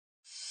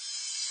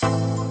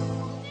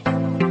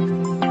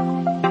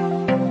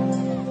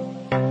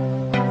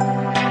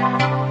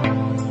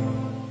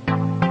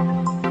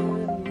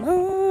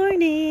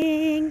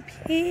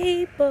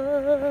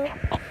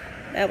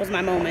That was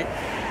my moment.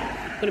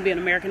 Gonna be an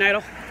American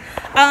Idol.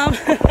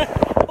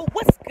 But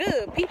what's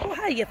good, people?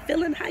 How you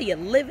feeling? How you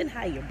living?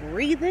 How you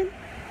breathing?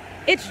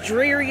 It's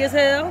dreary as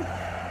hell.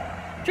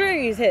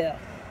 Dreary as hell.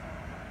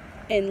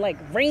 And like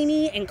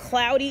rainy and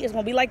cloudy. It's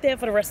gonna be like that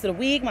for the rest of the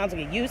week. Might as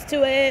well get used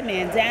to it,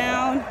 man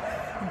down.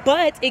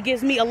 But it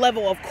gives me a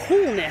level of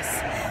coolness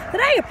that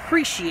I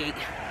appreciate.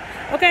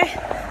 Okay?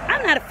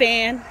 I'm not a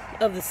fan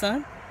of the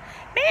sun.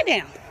 Man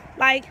down.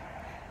 Like,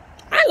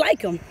 I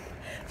like him.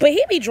 But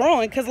he be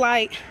drawing because,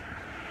 like,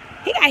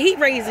 he got heat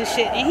rays and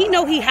shit. And he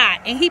know he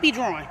hot. And he be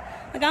drawing.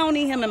 Like, I don't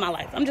need him in my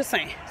life. I'm just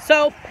saying.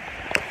 So,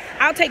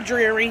 I'll take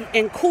dreary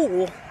and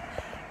cool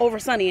over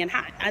sunny and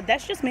hot.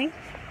 That's just me.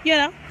 You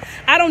know?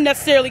 I don't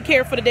necessarily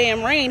care for the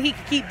damn rain. He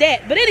can keep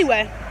that. But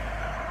anyway.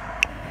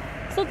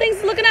 So, things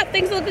are looking up.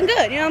 Things are looking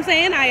good. You know what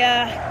I'm saying?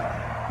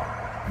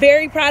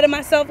 Very proud of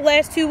myself the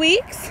last 2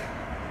 weeks.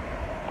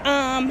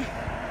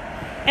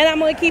 And I'm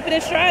going to keep it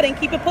in stride and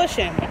keep it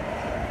pushing.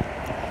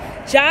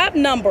 Job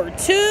number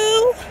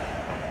 2.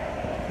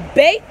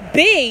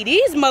 Baby,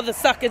 these mother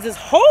suckers is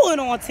holding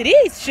on to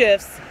these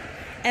shifts.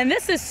 And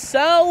this is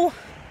so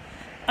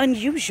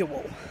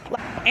unusual.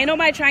 Like, ain't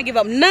nobody trying to give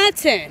up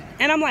nothing.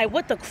 And I'm like,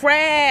 what the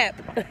crap?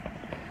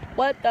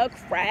 What the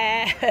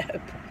crap?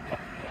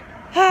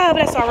 But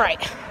that's all right.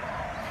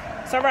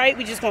 It's all right.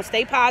 We just going to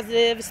stay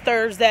positive. It's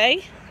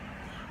Thursday.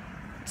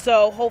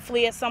 So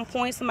hopefully at some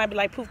point somebody be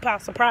like, poof,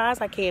 pop,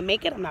 surprise, I can't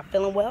make it. I'm not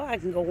feeling well. I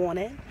can go on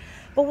in.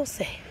 But we'll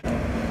see.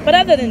 But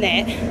other than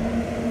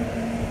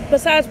that,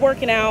 besides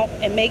working out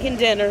and making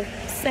dinner,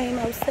 same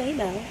old,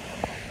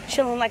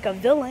 chilling like a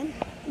villain,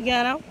 you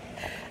know,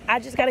 I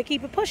just got to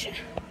keep it pushing.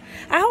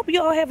 I hope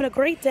you all having a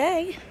great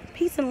day.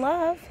 Peace and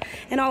love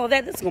and all of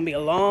that. This is going to be a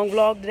long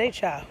vlog today,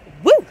 child.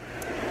 Woo!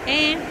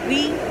 And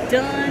we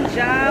done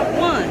job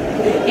 1.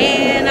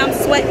 And I'm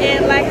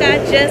sweating like I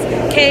just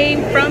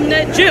came from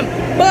the gym.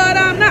 But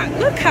I'm not.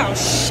 Look how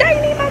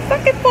shiny my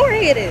fucking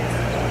forehead is.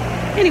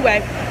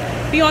 Anyway,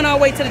 be on our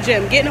way to the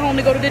gym. Getting home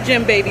to go to the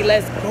gym, baby.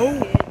 Let's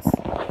go.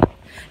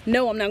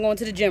 No, I'm not going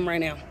to the gym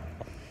right now.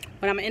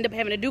 What I'm going to end up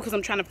having to do, because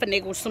I'm trying to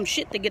finagle some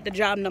shit to get the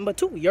job number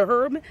 2. You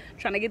heard me?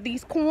 Trying to get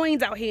these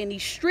coins out here in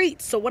these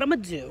streets. So what I'm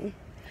going to do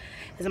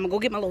is I'm going to go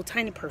get my little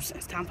tiny person.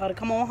 It's time for her to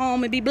come on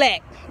home and be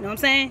black. You know what I'm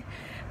saying?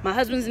 My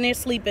husband's in there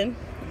sleeping.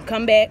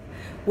 Come back,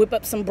 whip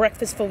up some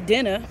breakfast for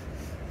dinner.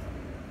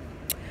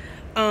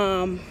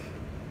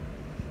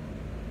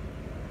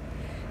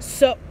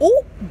 So,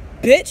 oh,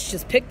 bitch,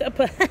 just picked up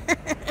a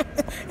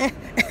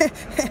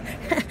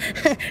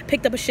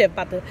shift.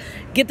 About to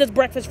get this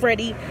breakfast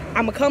ready.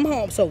 I'm gonna come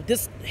home. So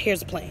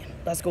here's the plan.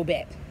 Let's go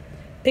back.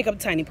 Pick up a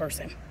tiny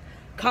person.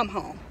 Come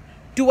home.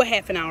 Do a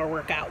half an hour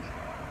workout.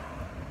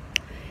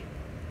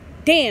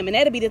 Damn, and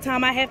that'll be the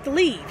time I have to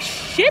leave.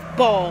 Shit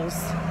balls.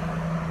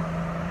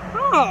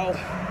 Oh,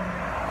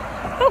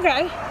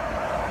 okay.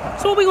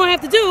 So what we're going to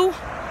have to do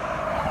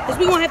is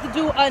we're going to have to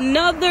do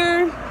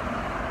another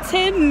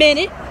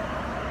 10-minute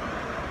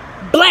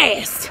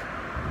blast.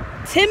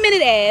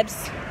 10-minute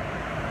abs.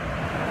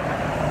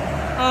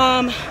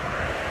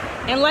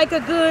 And like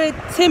a good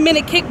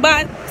 10-minute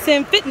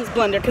kickboxing fitness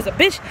blender, because a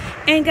bitch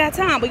ain't got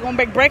time. We're going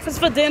to make breakfast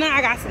for dinner.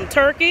 I got some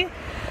turkey,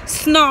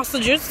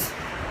 sausages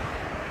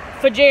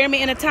for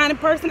Jeremy and a tiny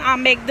person. I'll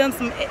make them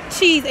some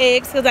cheese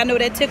eggs because I know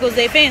that tickles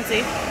their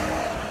fancy.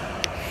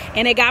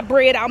 And they got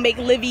bread. I'll make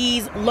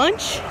Livy's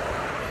lunch.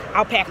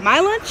 I'll pack my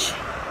lunch.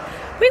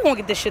 We're going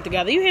to get this shit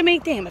together. You hear me?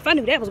 Damn, if I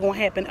knew that was going to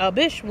happen, a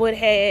bitch would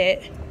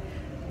have,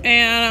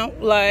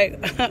 and like,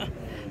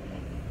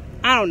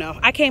 I don't know.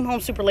 I came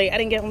home super late. I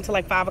didn't get home till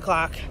like 5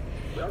 o'clock.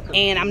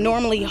 And I'm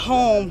normally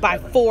home by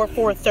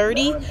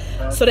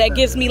 4:30. So that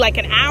gives me like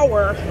an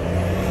hour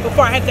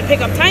before I have to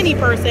pick up tiny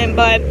person.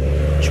 But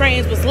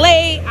trains was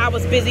late. I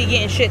was busy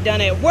getting shit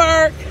done at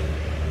work.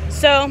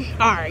 So, all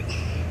right.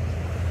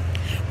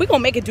 We gonna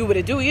make it do what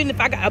it do. Even if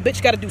a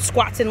bitch gotta do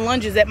squats and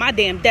lunges at my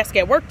damn desk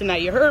at work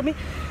tonight. You heard me?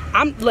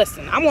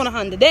 Listen, I'm on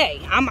 100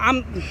 today.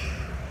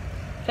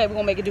 Okay, we're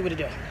gonna make it do what it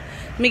do.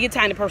 Let me get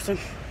tiny person.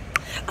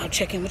 I'll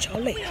check in with y'all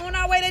later. We on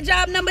our way to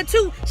job number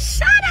 2.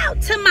 Shout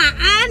out to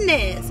my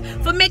Inez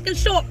for making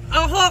sure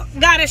a hawk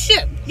got a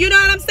ship. You know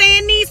what I'm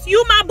saying, niece?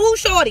 You my boo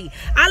shorty.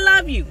 I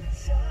love you.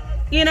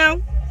 You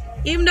know?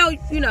 Even though,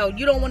 you know,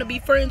 you don't want to be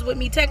friends with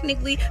me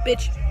technically,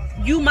 bitch,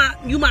 you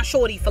my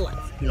shorty for life.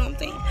 You know what I'm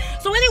saying?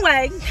 So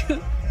anyway,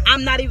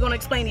 I'm not even gonna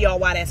explain to y'all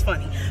why that's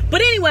funny.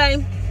 But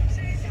anyway,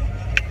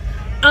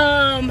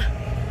 on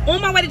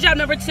my way to job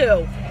number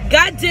 2,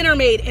 got dinner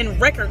made in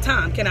record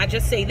time. Can I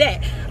just say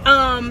that?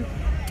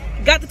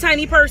 Got the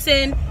tiny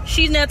person.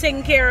 She's now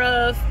taken care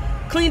of.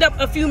 Cleaned up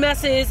a few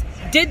messes.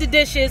 Did the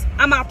dishes.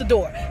 I'm out the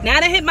door. Now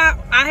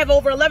I have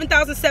over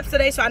 11,000 steps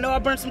today, so I know I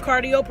burned some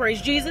cardio.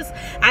 Praise Jesus.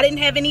 I didn't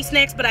have any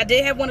snacks, but I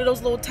did have one of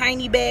those little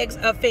tiny bags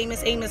of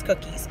Famous Amos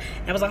cookies.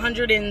 That was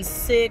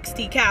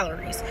 160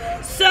 calories.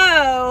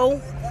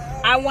 So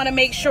I want to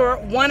make sure,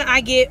 one,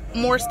 I get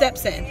more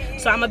steps in.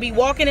 So I'm going to be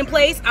walking in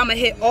place. I'm going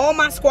to hit all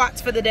my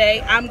squats for the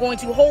day. I'm going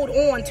to hold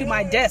on to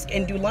my desk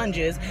and do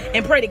lunges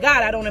and pray to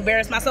God I don't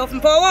embarrass myself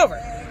and fall over.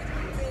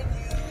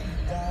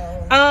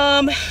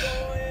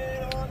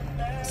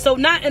 So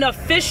not an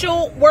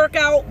official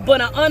workout,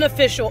 but an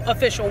unofficial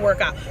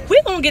workout.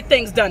 We're gonna get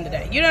things done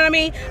today. You know what I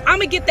mean? I'm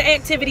gonna get the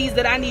activities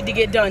that I need to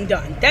get done.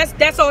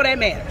 That's all that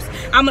matters.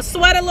 I'ma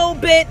sweat a little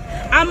bit.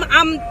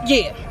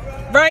 Yeah.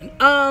 Right?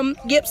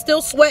 Yep,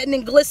 still sweating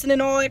and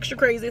glistening all extra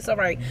crazy. It's all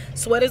right.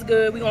 Sweat is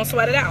good. We're gonna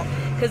sweat it out.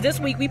 Because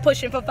this week we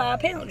pushing for 5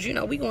 pounds. You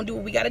know, we gonna do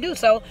what we gotta do.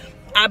 So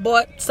I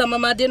bought some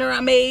of my dinner I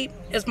made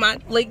as my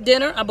late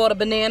dinner. I bought a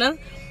banana.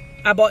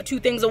 I bought 2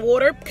 things of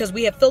water because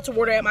we have filter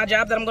water at my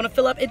job that I'm gonna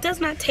fill up. It does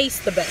not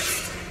taste the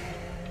best.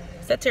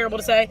 Is that terrible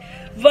to say?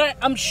 But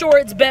I'm sure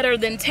it's better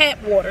than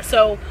tap water.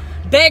 So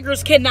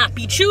beggars cannot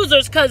be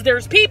choosers, because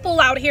there's people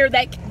out here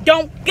that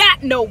don't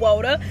got no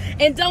water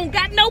and don't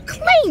got no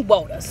clean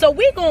water. So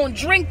we're going to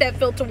drink that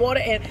filter water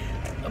and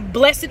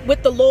bless it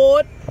with the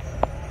Lord,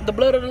 the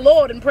blood of the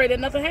Lord, and pray that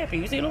nothing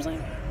happens. You see what I'm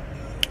saying?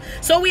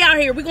 So we out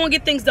here. We're going to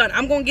get things done.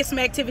 I'm going to get some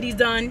activities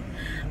done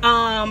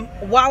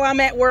while I'm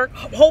at work,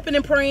 hoping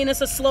and praying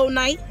it's a slow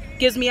night.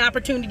 Gives me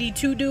opportunity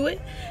to do it.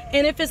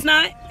 And if it's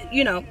not,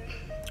 you know,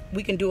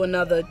 we can do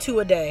another 2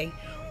 a day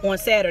on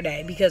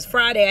Saturday, because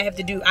Friday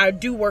I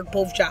do work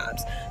both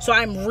jobs. So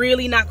I'm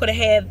really not going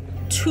to have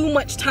too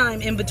much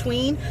time in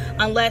between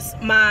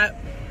unless my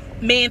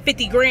man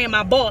 50 grand,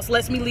 my boss,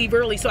 lets me leave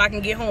early so I can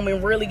get home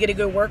and really get a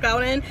good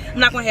workout in. I'm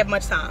not going to have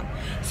much time.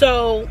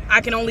 So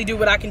I can only do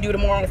what I can do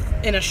tomorrow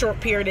in a short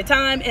period of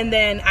time, and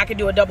then I can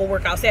do a double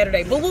workout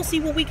Saturday. But we'll see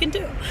what we can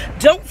do.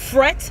 Don't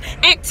fret.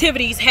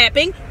 Activities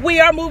happening. We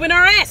are moving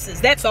our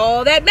asses. That's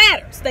all that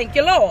matters. Thank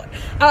you, Lord.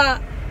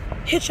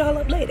 Hit y'all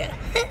up later.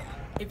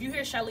 If you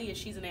hear Shalia,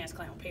 she's an ass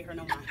clown. Pay her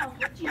no mind. Oh,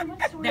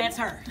 that's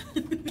her.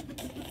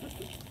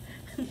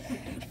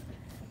 And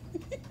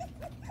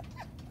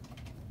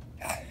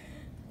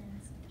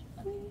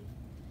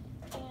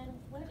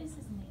what is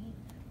his name?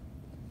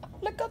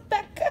 Look up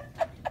Becca.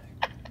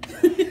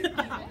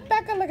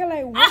 Becca looking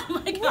like, what? Oh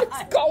my God.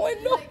 What's going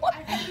on?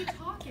 Like, I heard you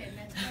talking.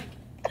 That's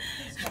like,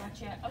 just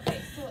watch it.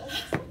 Okay, so it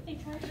looks like they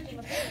tried to give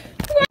a picture.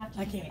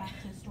 I can't. Get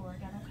back to the store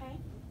again, okay?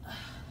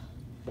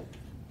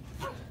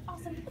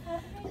 Awesome.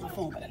 My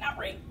phone better not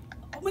ring.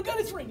 Oh my God,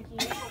 it's ringing.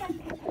 Yeah.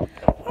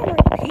 All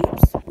right,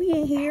 peeps. We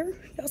in here.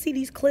 Y'all see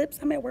these clips?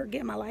 I'm at work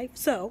getting my life.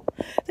 So,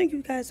 thank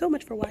you guys so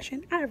much for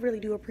watching. I really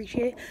do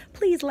appreciate it.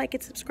 Please like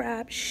and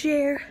subscribe.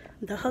 Share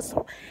the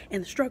hustle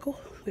and the struggle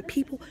with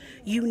people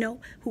you know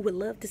who would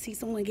love to see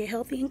someone get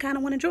healthy and kind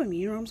of want to join me.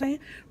 You know what I'm saying?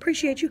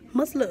 Appreciate you.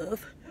 Much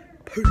love.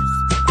 Peace.